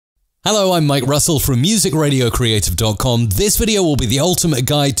Hello, I'm Mike Russell from musicradiocreative.com. This video will be the ultimate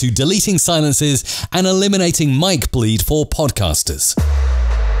guide to deleting silences and eliminating mic bleed for podcasters.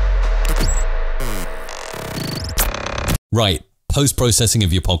 Right. Post-processing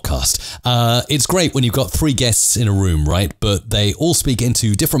of your podcast. It's great when you've got 3 guests in a room, right? But they all speak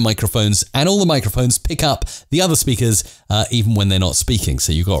into different microphones and all the microphones pick up the other speakers even when they're not speaking.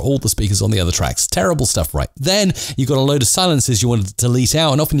 So you've got all the speakers on the other tracks. Terrible stuff, right? Then you've got a load of silences you want to delete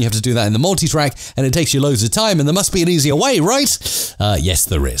out, and often you have to do that in the multi-track and it takes you loads of time, and there must be an easier way, right? Yes,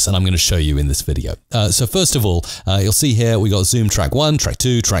 there is, and I'm going to show you in this video. So first of all, you'll see here we got Zoom track 1, track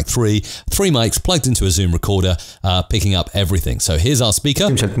 2, track 3, 3 mics plugged into a Zoom recorder, picking up everything. So here's our speaker.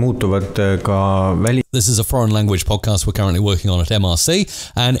 This is a foreign language podcast we're currently working on at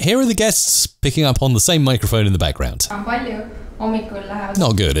MRC. And here are the guests picking up on the same microphone in the background.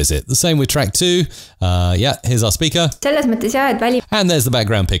 Not good, is it? The same with track 2. Yeah, here's our speaker. And there's the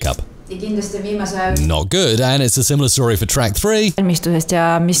background pickup. Not good, and it's a similar story for track 3.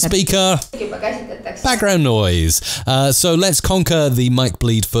 Speaker, background noise. So let's conquer the mic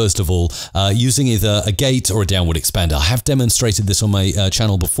bleed first of all, using either a gate or a downward expander. I have demonstrated this on my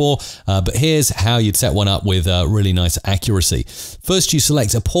channel before, but here's how you'd set one up with really nice accuracy. First, you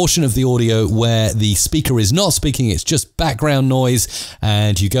select a portion of the audio where the speaker is not speaking, it's just background noise,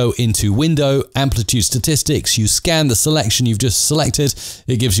 and you go into Window, Amplitude Statistics, you scan the selection you've just selected.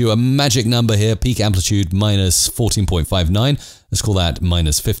 It gives you a magic number here, peak amplitude minus 14.59. Let's call that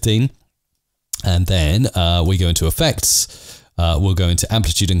minus 15. And then we go into effects. We'll go into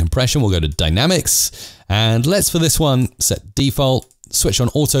amplitude and compression. We'll go to dynamics. And let's, for this one, set default. Switch on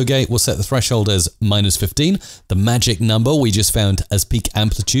auto gate. We'll set the threshold as minus 15. The magic number we just found as peak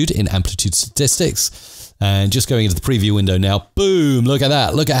amplitude in amplitude statistics. And just going into the preview window now, boom, look at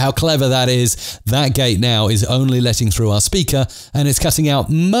that. Look at how clever that is. That gate now is only letting through our speaker, and it's cutting out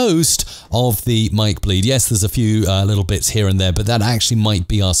most of the mic bleed. Yes, there's a few little bits here and there, but that actually might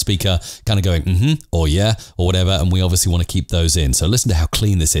be our speaker kind of going, or yeah, or whatever, and we obviously want to keep those in. So listen to how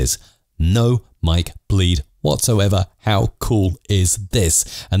clean this is. No mic bleed whatsoever. How cool is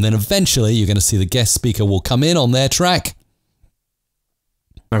this? And then eventually you're going to see the guest speaker will come in on their track.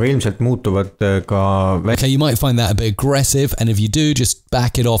 Okay, you might find that a bit aggressive, and if you do, just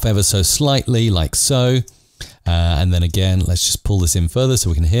back it off ever so slightly, like so. And then again, let's just pull this in further so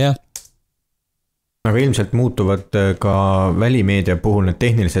we can hear. Okay,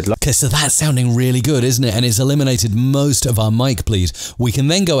 so that's sounding really good, isn't it? And it's eliminated most of our mic bleed. We can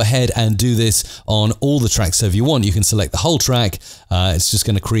then go ahead and do this on all the tracks. So if you want, you can select the whole track. It's just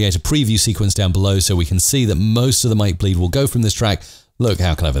going to create a preview sequence down below so we can see that most of the mic bleed will go from this track. Look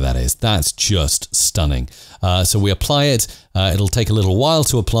how clever that is. That's just stunning. So we apply it. It'll take a little while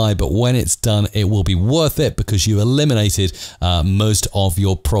to apply, but when it's done, it will be worth it because you eliminated most of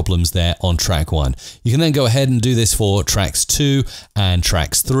your problems there on track 1. You can then go ahead and do this for tracks 2 and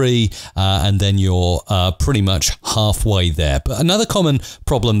tracks 3, and then you're pretty much halfway there. But another common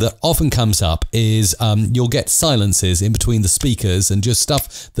problem that often comes up is you'll get silences in between the speakers and just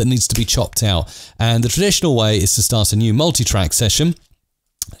stuff that needs to be chopped out. And the traditional way is to start a new multi-track session.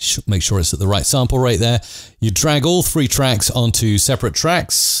 Make sure it's at the right sample rate there. You drag all 3 tracks onto separate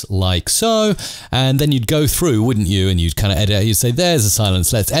tracks, like so, and then you'd go through, wouldn't you? And you'd kind of edit it. You'd say, there's a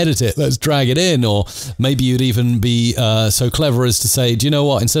silence, let's edit it, let's drag it in. Or maybe you'd even be so clever as to say, do you know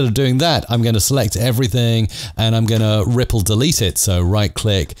what? Instead of doing that, I'm going to select everything and I'm going to ripple delete it. So right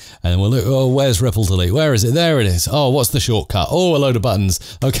click, and we'll look, oh, where's ripple delete? Where is it? There it is. Oh, what's the shortcut? Oh, a load of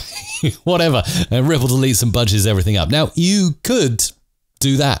buttons. Okay, whatever. And ripple deletes and bunches everything up. Now, you could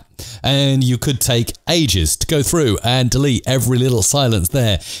do that, and you could take ages to go through and delete every little silence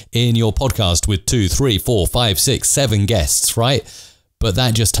there in your podcast with 2, 3, 4, 5, 6, 7 guests, right? But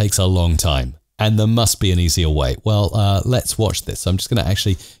that just takes a long time, and there must be an easier way. Well, let's watch this. So I'm just going to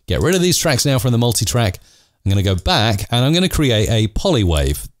actually get rid of these tracks now from the multi-track. I'm going to go back and I'm going to create a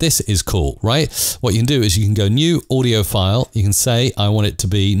polywave. This is cool, right? What you can do is you can go new audio file. You can say, I want it to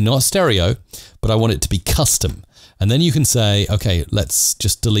be not stereo, but I want it to be custom. And then you can say, okay, let's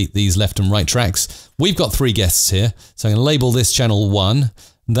just delete these left and right tracks. We've got 3 guests here. So I'm going to label this channel 1.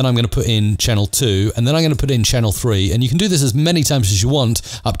 And then I'm going to put in channel 2. And then I'm going to put in channel 3. And you can do this as many times as you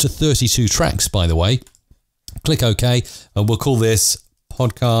want, up to 32 tracks, by the way. Click OK. And we'll call this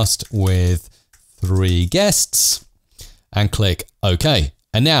podcast with 3 guests. And click OK.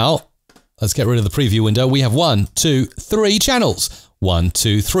 And now, let's get rid of the preview window. We have 1, 2, 3 channels. 1,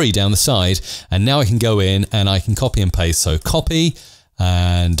 2, 3 down the side, and now I can go in and I can copy and paste. So copy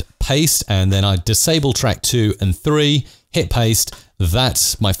and paste, and then I disable track 2 and 3, hit paste.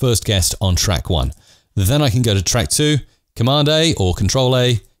 That's my first guest on track 1. Then I can go to track 2, Command A or Control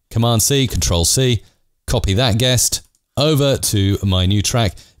A, Command C, Control C, copy that guest over to my new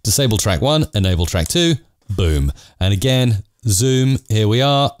track, disable track 1, enable track 2, boom. And again, zoom, here we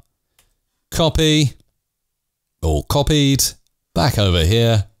are, copy, all copied, back over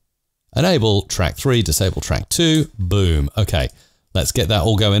here, enable track 3, disable track 2, boom. Okay, let's get that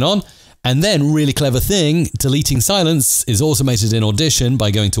all going on. And then, really clever thing, deleting silence is automated in Audition by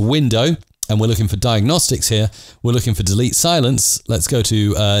going to Window, and we're looking for diagnostics here. We're looking for delete silence. Let's go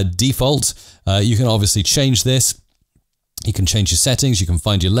to default. You can obviously change this. You can change your settings, you can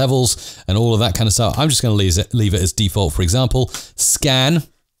find your levels and all of that kind of stuff. I'm just going to leave it as default, for example. Scan.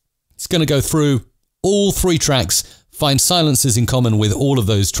 It's going to go through all 3 tracks, find silences in common with all of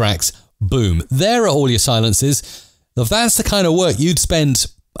those tracks. Boom. There are all your silences. If that's the kind of work you'd spend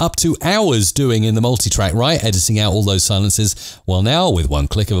up to hours doing in the multitrack, right? Editing out all those silences. Well, now with one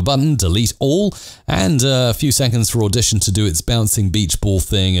click of a button, delete all, and a few seconds for Audition to do its bouncing beach ball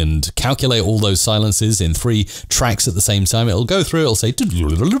thing and calculate all those silences in 3 tracks at the same time. It'll go through, it'll say,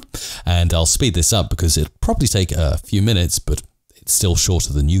 and I'll speed this up because it'll probably take a few minutes, but it's still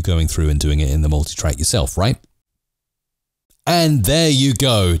shorter than you going through and doing it in the multitrack yourself, right? And there you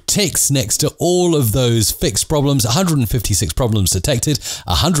go, ticks next to all of those fixed problems, 156 problems detected,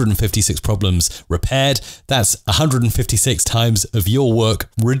 156 problems repaired. That's 156 times of your work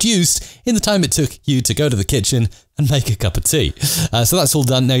reduced in the time it took you to go to the kitchen and make a cup of tea. So that's all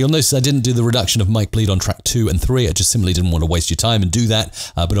done. Now you'll notice I didn't do the reduction of mic bleed on track 2 and 3. I just simply didn't want to waste your time and do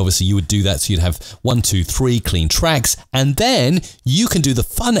that. But obviously you would do that, so you'd have 1, 2, 3 clean tracks. And then you can do the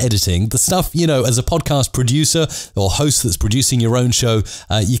fun editing, the stuff, you know, as a podcast producer or host that's producing your own show,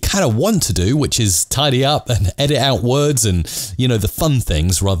 you kind of want to do, which is tidy up and edit out words and, you know, the fun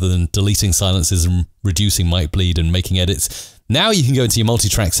things rather than deleting silences and reducing mic bleed and making edits. Now you can go into your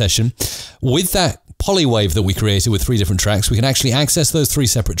multi-track session with that polywave that we created with 3 different tracks. We can actually access those 3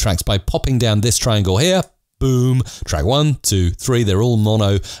 separate tracks by popping down this triangle here. Boom. Track 1, 2, 3. They're all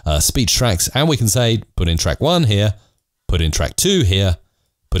mono speech tracks. And we can say, put in track 1 here, put in track 2 here,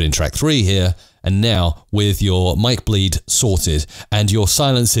 put in track 3 here. And now with your mic bleed sorted and your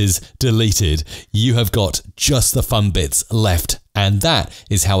silences deleted, you have got just the fun bits left. And that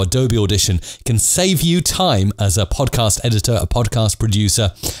is how Adobe Audition can save you time as a podcast editor, a podcast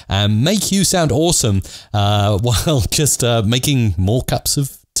producer, and make you sound awesome while just making more cups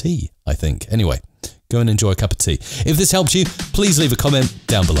of tea, I think. Anyway, go and enjoy a cup of tea. If this helped you, please leave a comment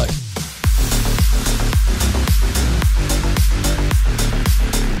down below.